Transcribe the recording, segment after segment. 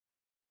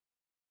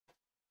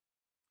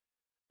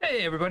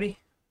Hey everybody!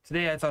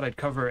 Today I thought I'd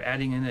cover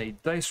adding in a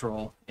dice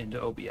roll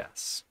into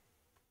OBS.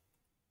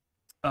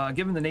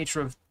 Given the nature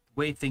of the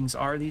way things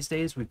are these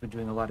days, we've been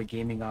doing a lot of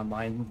gaming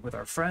online with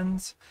our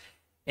friends,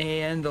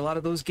 and a lot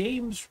of those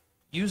games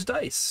use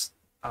dice.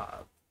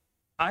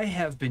 I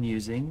have been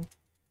using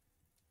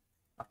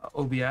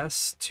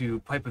OBS to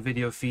pipe a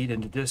video feed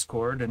into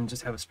Discord and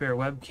just have a spare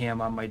webcam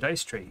on my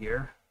dice tray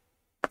here.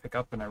 Pick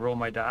up and I roll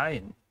my die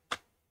and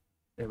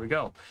there we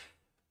go.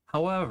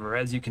 However,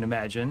 as you can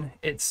imagine,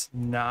 it's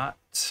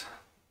not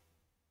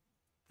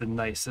the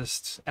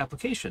nicest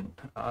application.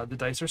 The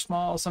dice are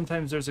small,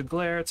 sometimes there's a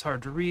glare, it's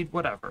hard to read,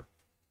 whatever.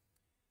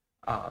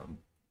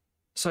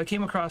 So I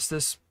came across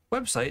this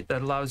website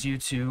that allows you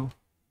to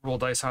roll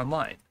dice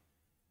online,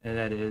 and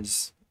that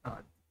is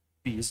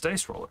Bees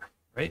Dice Roller,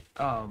 right?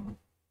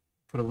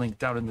 Put a link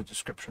down in the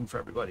description for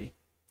everybody.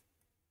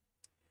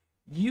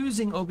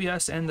 Using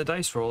OBS and the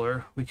dice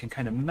roller, we can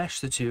kind of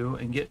mesh the two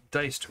and get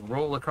dice to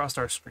roll across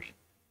our screen.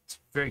 It's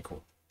very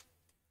cool.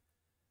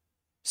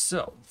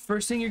 So,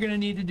 first thing you're going to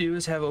need to do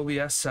is have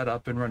OBS set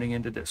up and running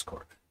into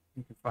Discord.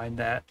 You can find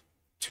that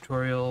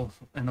tutorial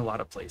in a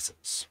lot of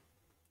places.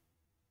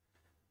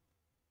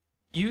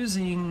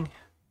 Using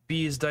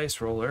Bees Dice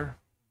Roller,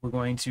 we're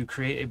going to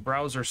create a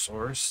browser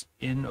source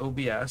in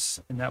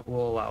OBS, and that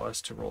will allow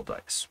us to roll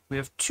dice. We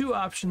have two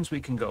options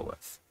we can go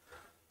with.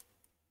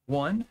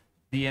 One,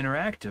 the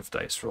interactive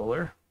dice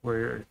roller,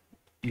 where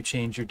you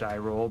change your die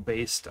roll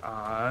based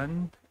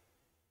on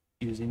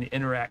using the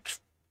interact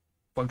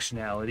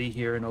functionality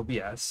here in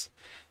OBS.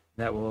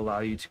 That will allow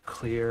you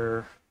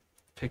to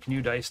pick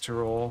new dice to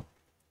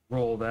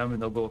roll them,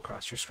 and they'll go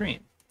across your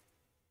screen.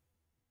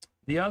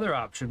 The other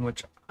option,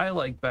 which I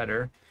like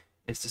better,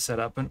 is to set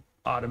up an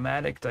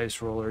automatic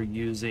dice roller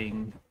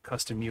using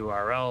custom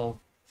URL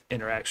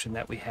interaction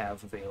that we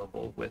have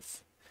available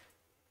with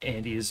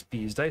Andy's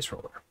Bees Dice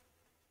Roller.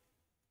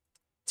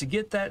 To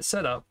get that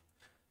set up,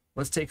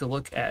 let's take a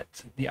look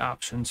at the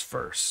options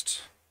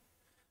first.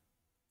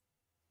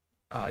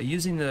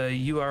 Using the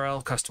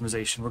URL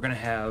customization, we're going to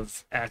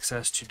have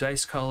access to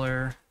dice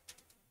color,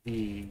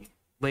 the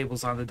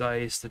labels on the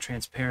dice, the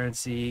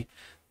transparency,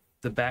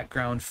 the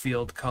background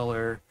field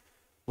color,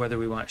 whether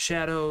we want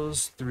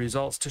shadows, the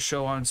results to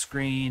show on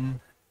screen.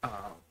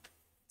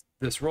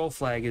 This roll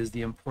flag is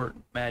the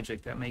important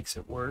magic that makes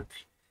it work.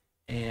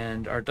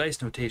 And our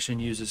dice notation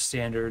uses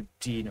standard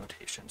D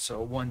notation,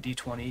 so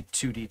 1d20,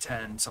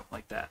 2d10, something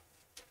like that.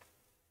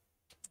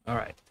 All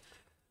right,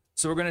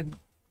 so we're going to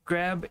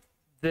grab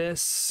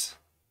this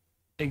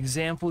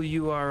example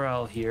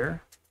URL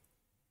here,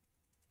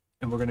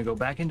 and we're going to go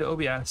back into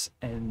OBS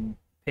and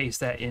paste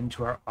that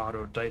into our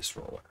auto dice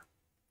roller.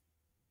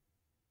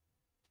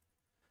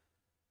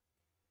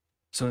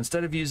 So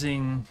instead of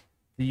using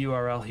the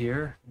URL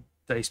here,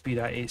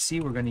 diceb.ac,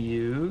 we're going to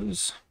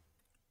use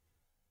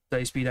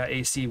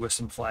diceb.ac with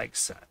some flags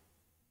set.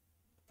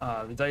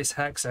 The dice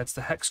hex, that's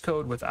the hex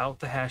code without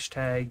the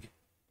hashtag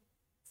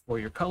for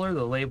your color.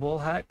 The label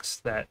hex,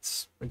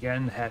 that's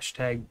again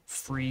hashtag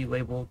free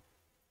label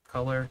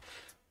color.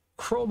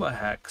 Chroma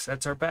hex,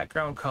 that's our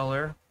background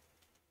color.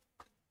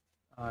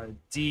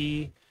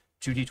 D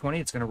 2d20,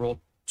 it's going to roll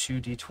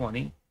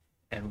 2d20,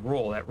 and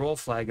roll. That roll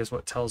flag is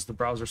what tells the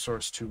browser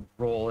source to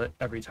roll it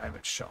every time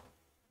it's shown.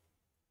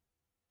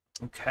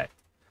 Okay,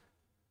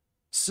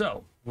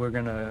 so we're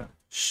going to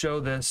show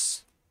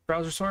this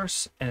browser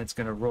source, and it's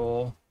going to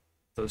roll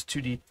those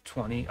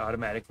 2d20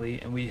 automatically,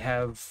 and we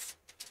have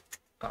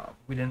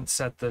we didn't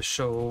set the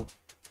show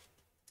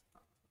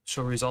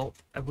result,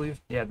 I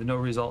believe. Yeah, the no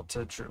result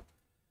to true.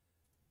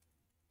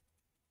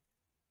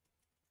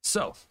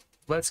 So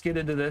let's get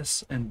into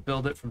this and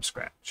build it from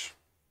scratch.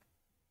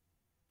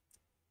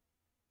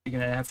 You're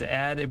going to have to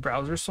add a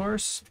browser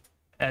source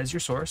as your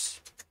source,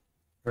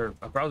 or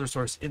a browser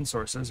source in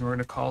sources, and we're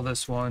going to call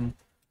this one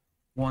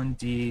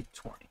 1d20.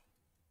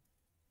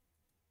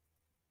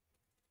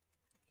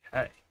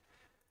 Okay.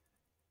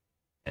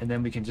 And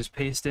then we can just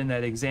paste in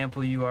that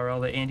example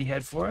URL that Andy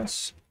had for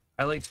us.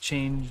 I like to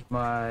change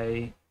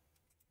my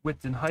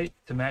width and height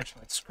to match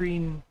my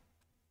screen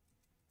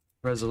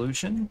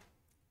resolution.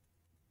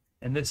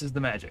 And this is the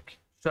magic.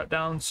 Shut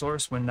down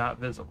source when not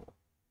visible.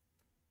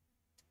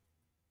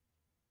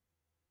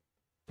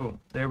 Boom,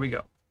 there we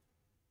go.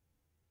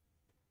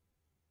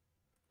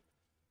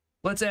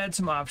 Let's add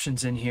some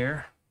options in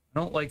here. I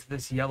don't like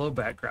this yellow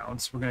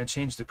background, so we're going to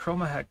change the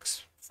chroma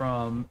hex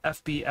from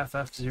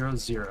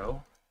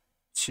FBFF00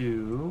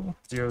 to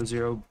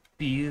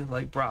 00B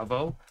like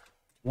Bravo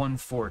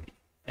 140,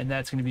 and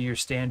that's going to be your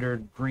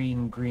standard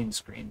green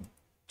screen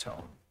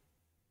tone.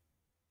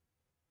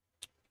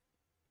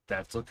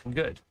 That's looking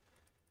good.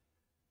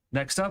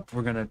 Next up,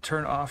 we're going to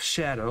turn off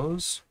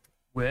shadows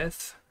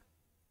with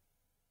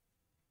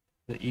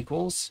the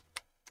equals,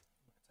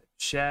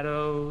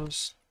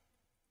 shadows,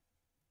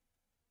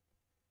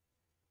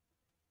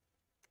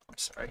 I'm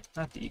sorry,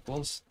 not the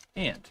equals,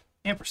 and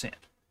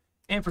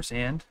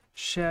ampersand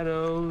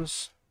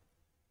shadows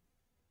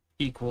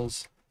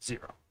equals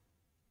 0.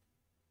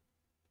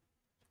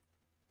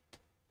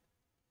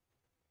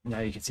 Now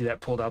you can see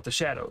that pulled out the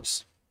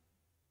shadows.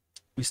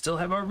 We still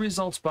have our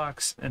results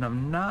box, and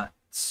I'm not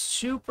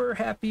super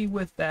happy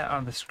with that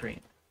on the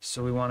screen.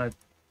 So we want to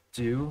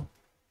do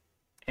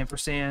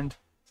ampersand,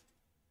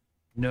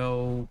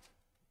 no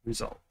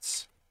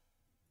results.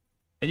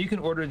 And you can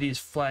order these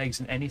flags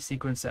in any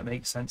sequence that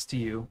makes sense to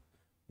you.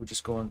 We're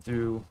just going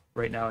through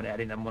right now and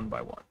adding them one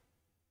by one.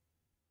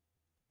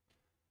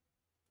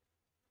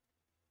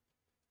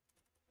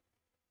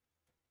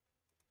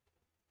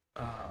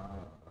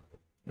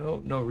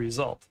 No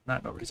result,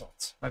 not no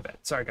results. My bad.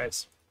 Sorry,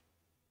 guys.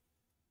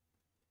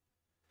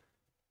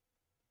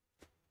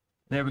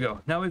 There we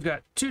go. Now we've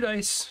got 2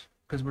 dice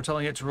because we're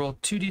telling it to roll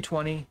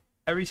 2d20.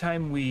 Every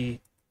time we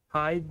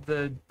hide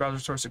the browser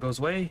source, it goes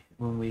away.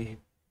 When we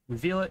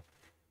reveal it,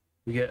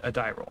 we get a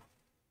die roll.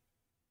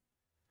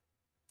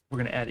 We're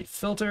going to add a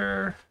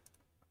filter,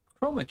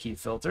 Chroma Key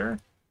Filter,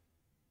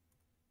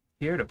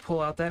 here to pull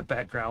out that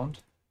background.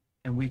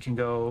 And we can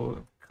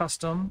go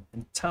custom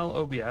and tell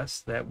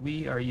OBS that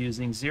we are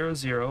using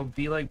 00,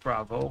 B like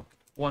Bravo,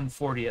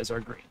 140 as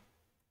our green.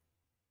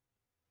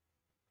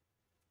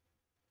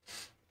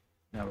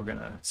 Now we're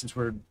gonna, since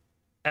we're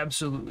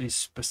absolutely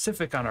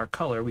specific on our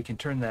color, we can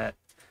turn that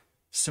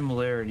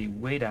similarity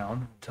way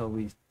down until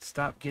we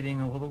stop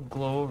getting a little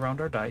glow around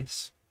our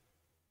dice.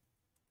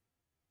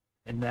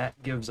 And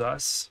that gives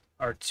us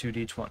our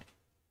 2d20.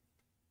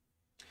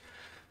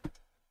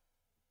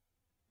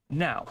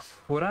 Now,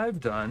 what I've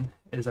done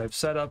is I've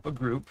set up a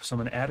group, so I'm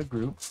going to add a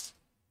group,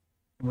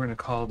 and we're going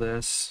to call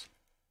this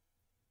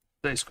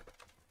dice group.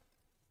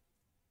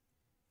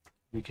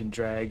 We can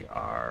drag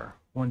our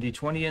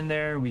 1d20 in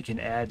there. We can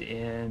add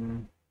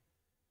in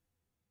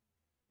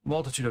a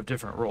multitude of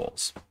different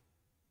rolls.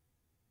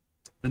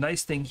 The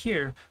nice thing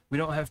here, we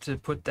don't have to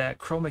put that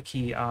chroma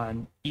key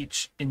on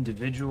each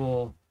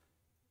individual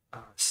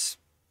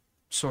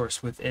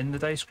source within the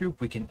dice group.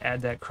 We can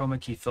add that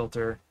chroma key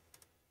filter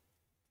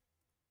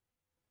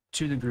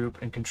to the group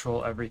and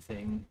control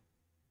everything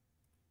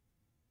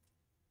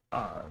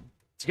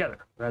together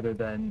rather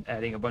than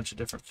adding a bunch of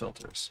different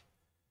filters.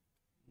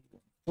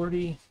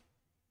 40.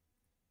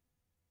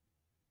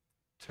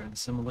 Turn the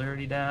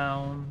similarity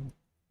down.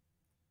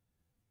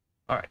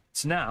 All right,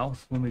 so now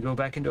when we go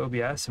back into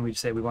OBS and we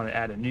say we want to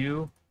add a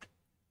new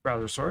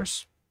browser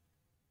source,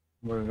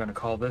 we're going to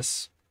call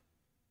this,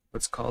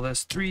 let's call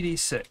this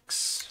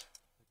 3D6.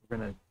 We're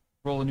going to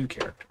roll a new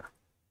character.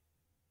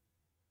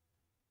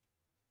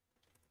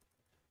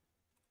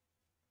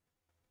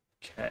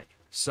 Okay,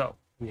 so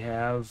we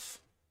have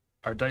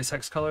our dice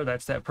hex color.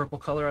 That's that purple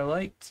color I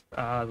liked.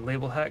 The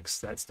label hex,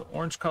 that's the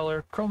orange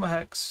color. Chroma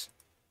hex,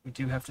 we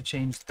do have to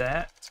change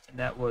that, and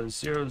that was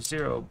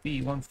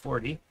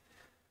 00B140.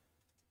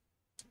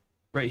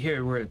 Right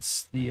here where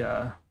it's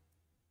the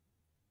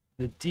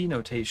D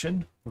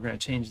notation, we're going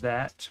to change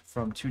that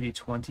from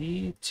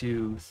 2D20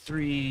 to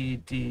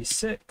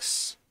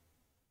 3D6.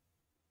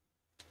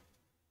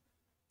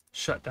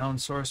 Shut down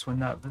source when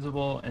not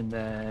visible, and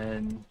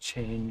then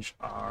change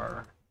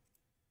our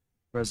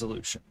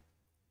resolution.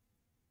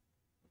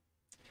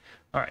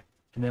 All right,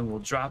 and then we'll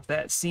drop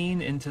that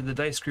scene into the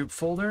dice group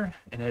folder,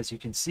 and as you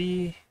can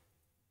see,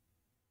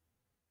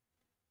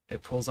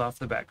 it pulls off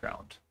the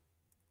background.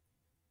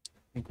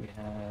 I think we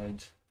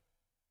had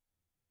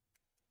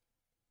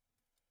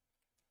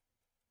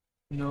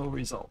no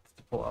result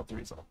to pull out the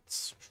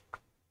results.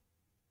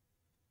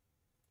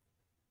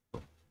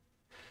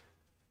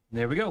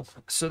 There we go.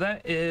 So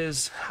that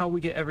is how we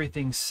get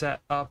everything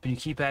set up, and you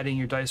keep adding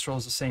your dice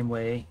rolls the same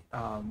way.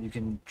 You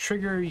can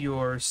trigger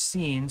your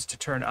scenes to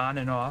turn on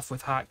and off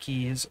with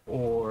hotkeys,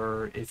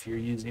 or if you're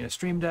using a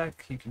Stream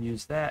Deck, you can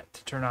use that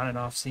to turn on and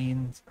off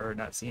scenes, or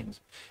not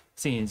scenes,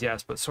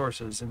 yes, but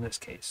sources in this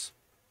case.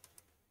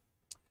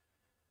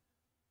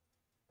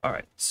 All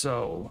right,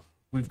 so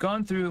we've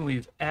gone through and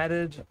we've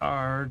added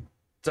our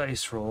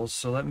dice rolls.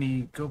 So let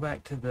me go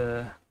back to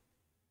go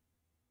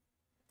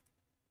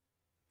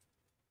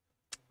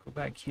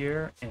back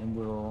here, and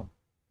we'll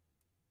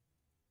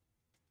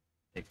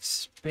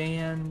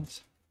expand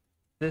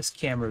this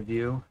camera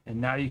view,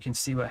 and now you can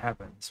see what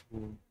happens.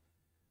 We'll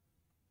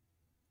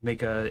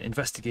make an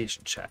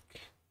investigation check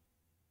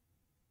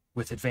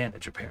with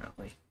advantage,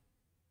 apparently.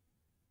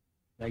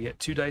 I get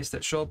 2 dice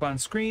that show up on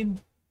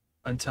screen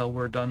until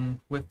we're done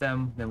with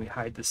them. Then we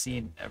hide the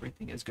scene.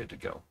 Everything is good to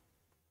go.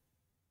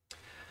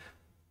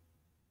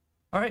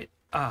 All right.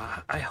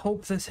 I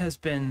hope this has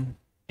been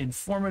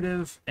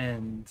informative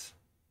and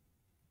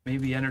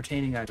maybe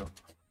entertaining. I don't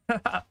know.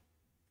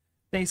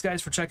 Thanks,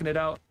 guys, for checking it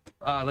out.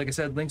 Like I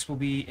said, links will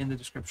be in the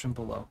description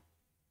below.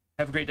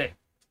 Have a great day.